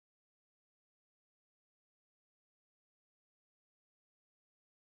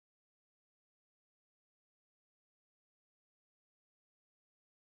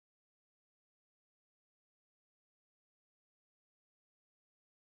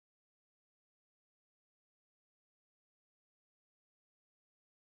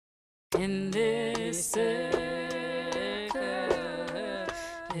In this circle,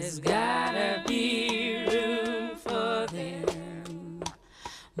 there's gotta be room for them.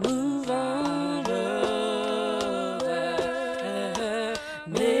 Move on over,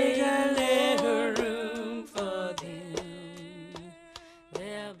 make a little room for them.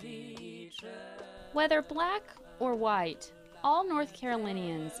 There'll be trouble. Whether black or white, all North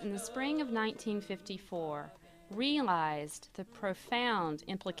Carolinians in the spring of 1954 realized the profound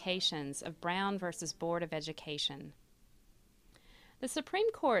implications of Brown versus Board of Education. The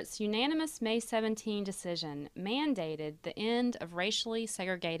Supreme Court's unanimous May 17 decision mandated the end of racially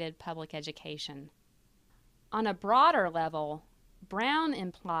segregated public education. On a broader level, Brown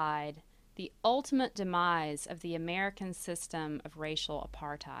implied the ultimate demise of the American system of racial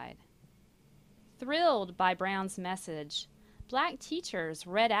apartheid. Thrilled by Brown's message, black teachers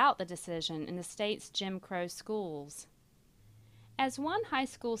read out the decision in the state's Jim Crow schools. As one high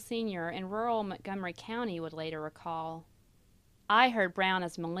school senior in rural Montgomery County would later recall, "I heard Brown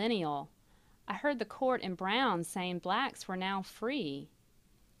as millennial. I heard the court in Brown saying blacks were now free.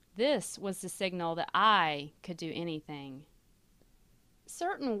 This was the signal that I could do anything."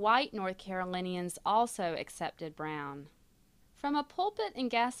 Certain white North Carolinians also accepted Brown. From a pulpit in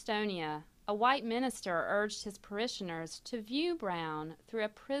Gastonia, a white minister urged his parishioners to view Brown through a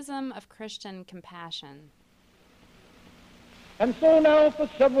prism of Christian compassion. And so now for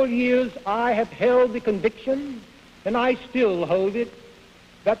several years I have held the conviction, and I still hold it,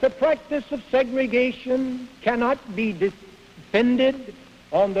 that the practice of segregation cannot be defended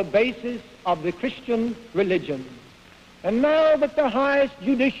on the basis of the Christian religion. And now that the highest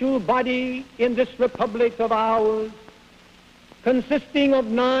judicial body in this republic of ours, consisting of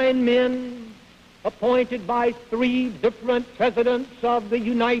 9 men appointed by 3 different presidents of the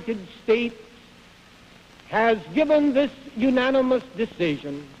United States, has given this unanimous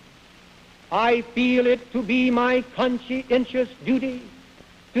decision, I feel it to be my conscientious duty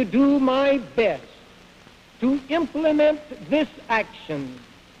to do my best to implement this action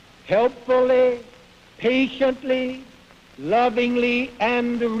helpfully, patiently, lovingly,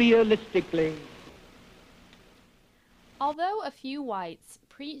 and realistically. Although a few whites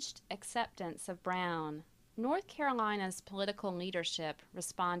preached acceptance of Brown, North Carolina's political leadership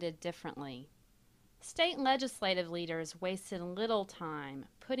responded differently. State legislative leaders wasted little time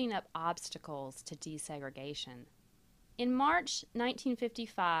putting up obstacles to desegregation. In March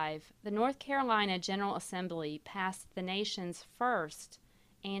 1955, the North Carolina General Assembly passed the nation's first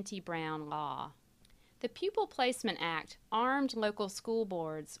anti-Brown law. The Pupil Placement Act armed local school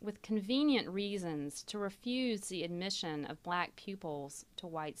boards with convenient reasons to refuse the admission of black pupils to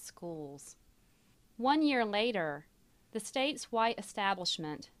white schools. 1 year later, the state's white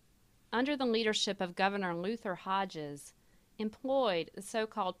establishment, under the leadership of Governor Luther Hodges, employed the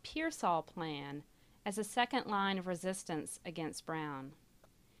so-called Pearsall Plan as a second line of resistance against Brown.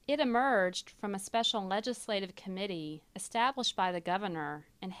 It emerged from a special legislative committee established by the governor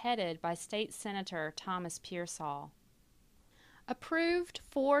and headed by State Senator Thomas Pearsall. Approved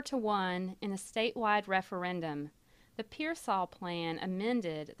 4-1 in a statewide referendum, the Pearsall Plan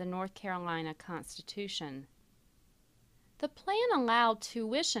amended the North Carolina Constitution. The plan allowed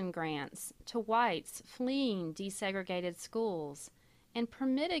tuition grants to whites fleeing desegregated schools and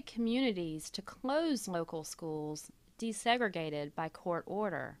permitted communities to close local schools desegregated by court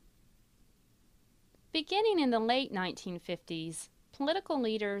order. Beginning in the late 1950s, political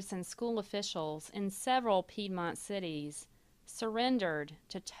leaders and school officials in several Piedmont cities surrendered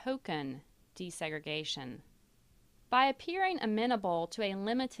to token desegregation. By appearing amenable to a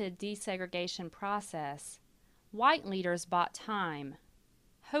limited desegregation process, white leaders bought time,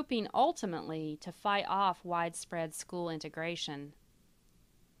 hoping ultimately to fight off widespread school integration.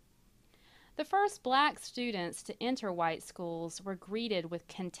 The first black students to enter white schools were greeted with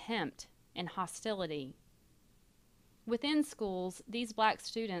contempt and hostility. Within schools, these black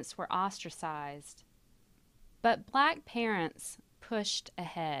students were ostracized. But black parents pushed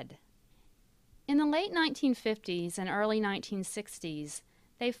ahead. In the late 1950s and early 1960s,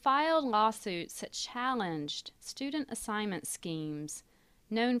 they filed lawsuits that challenged student assignment schemes,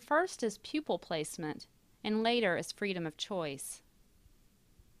 known first as pupil placement and later as freedom of choice.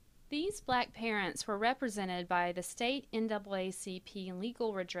 These black parents were represented by the state NAACP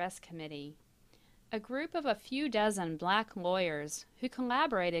Legal Redress Committee, a group of a few dozen black lawyers who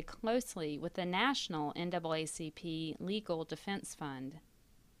collaborated closely with the national NAACP Legal Defense Fund.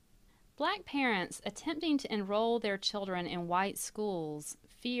 Black parents attempting to enroll their children in white schools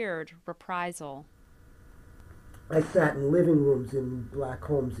feared reprisal. I sat in living rooms in black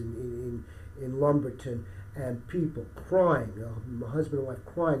homes in Lumberton, and people crying, my husband and wife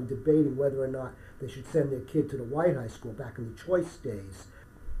crying, debating whether or not they should send their kid to the white high school back in the choice days.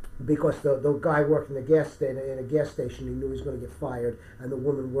 Because the guy worked in a gas station, he knew he was going to get fired, and the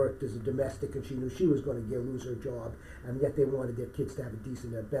woman worked as a domestic, and she knew she was going to lose her job, and yet they wanted their kids to have a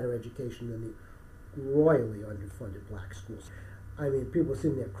decent, better education than the royally underfunded black schools. I mean, people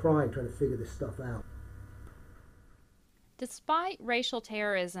sitting there crying, trying to figure this stuff out. Despite racial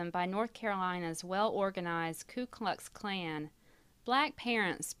terrorism by North Carolina's well-organized Ku Klux Klan, black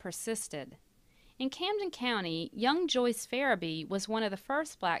parents persisted. In Camden County, young Joyce Farabee was one of the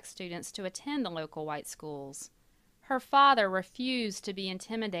first black students to attend the local white schools. Her father refused to be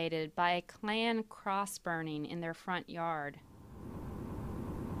intimidated by a Klan cross burning in their front yard.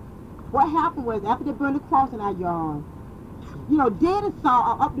 What happened was, after they burned the cross in our yard, Daddy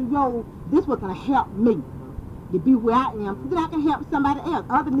saw up the road, this was going to help me to be where I am, so that I can help somebody else,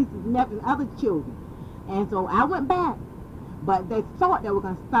 other nieces, nephews, other children. And so I went back, but they thought they were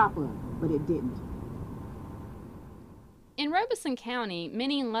going to stop us, but it didn't. In Robeson County,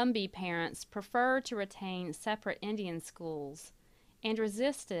 many Lumbee parents preferred to retain separate Indian schools and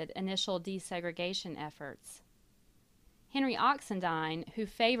resisted initial desegregation efforts. Henry Oxendine, who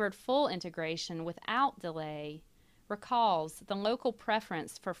favored full integration without delay, recalls the local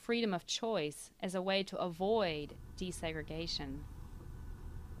preference for freedom of choice as a way to avoid desegregation.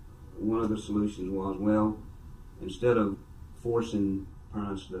 One of the solutions was, well, instead of forcing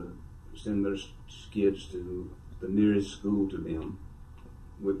parents to send their kids to the nearest school to them,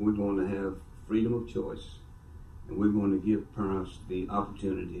 we're going to have freedom of choice, and we're going to give parents the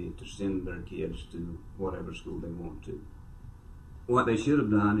opportunity to send their kids to whatever school they want to. What they should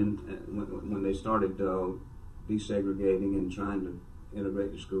have done when they started desegregating and trying to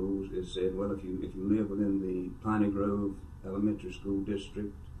integrate the schools is said, well, if you live within the Piney Grove Elementary School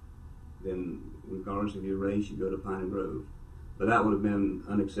District, then regardless of your race, you go to Piney Grove. But that would have been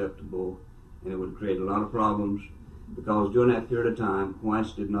unacceptable, and it would have created a lot of problems, because during that period of time,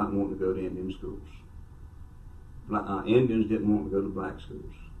 whites did not want to go to Indian schools. Indians didn't want to go to black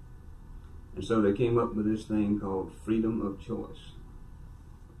schools. And so they came up with this thing called freedom of choice.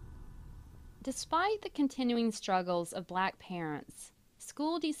 Despite the continuing struggles of black parents,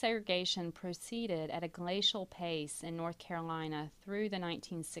 school desegregation proceeded at a glacial pace in North Carolina through the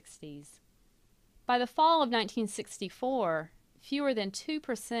 1960s. By the fall of 1964, fewer than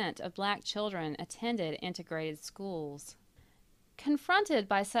 2% of black children attended integrated schools. Confronted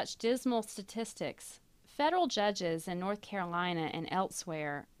by such dismal statistics, federal judges in North Carolina and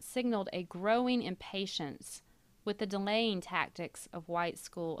elsewhere signaled a growing impatience with the delaying tactics of white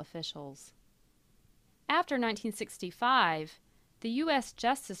school officials. After 1965, the U.S.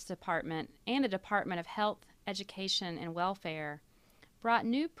 Justice Department and the Department of Health, Education, and Welfare brought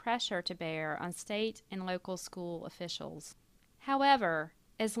new pressure to bear on state and local school officials. However,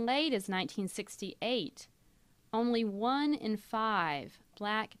 as late as 1968, only 1 in 5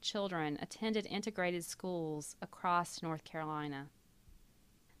 black children attended integrated schools across North Carolina.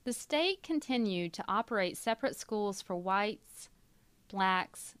 The state continued to operate separate schools for whites,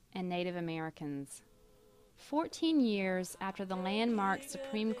 blacks, and Native Americans. 14 years after the landmark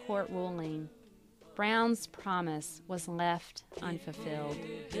Supreme Court ruling, Brown's promise was left unfulfilled.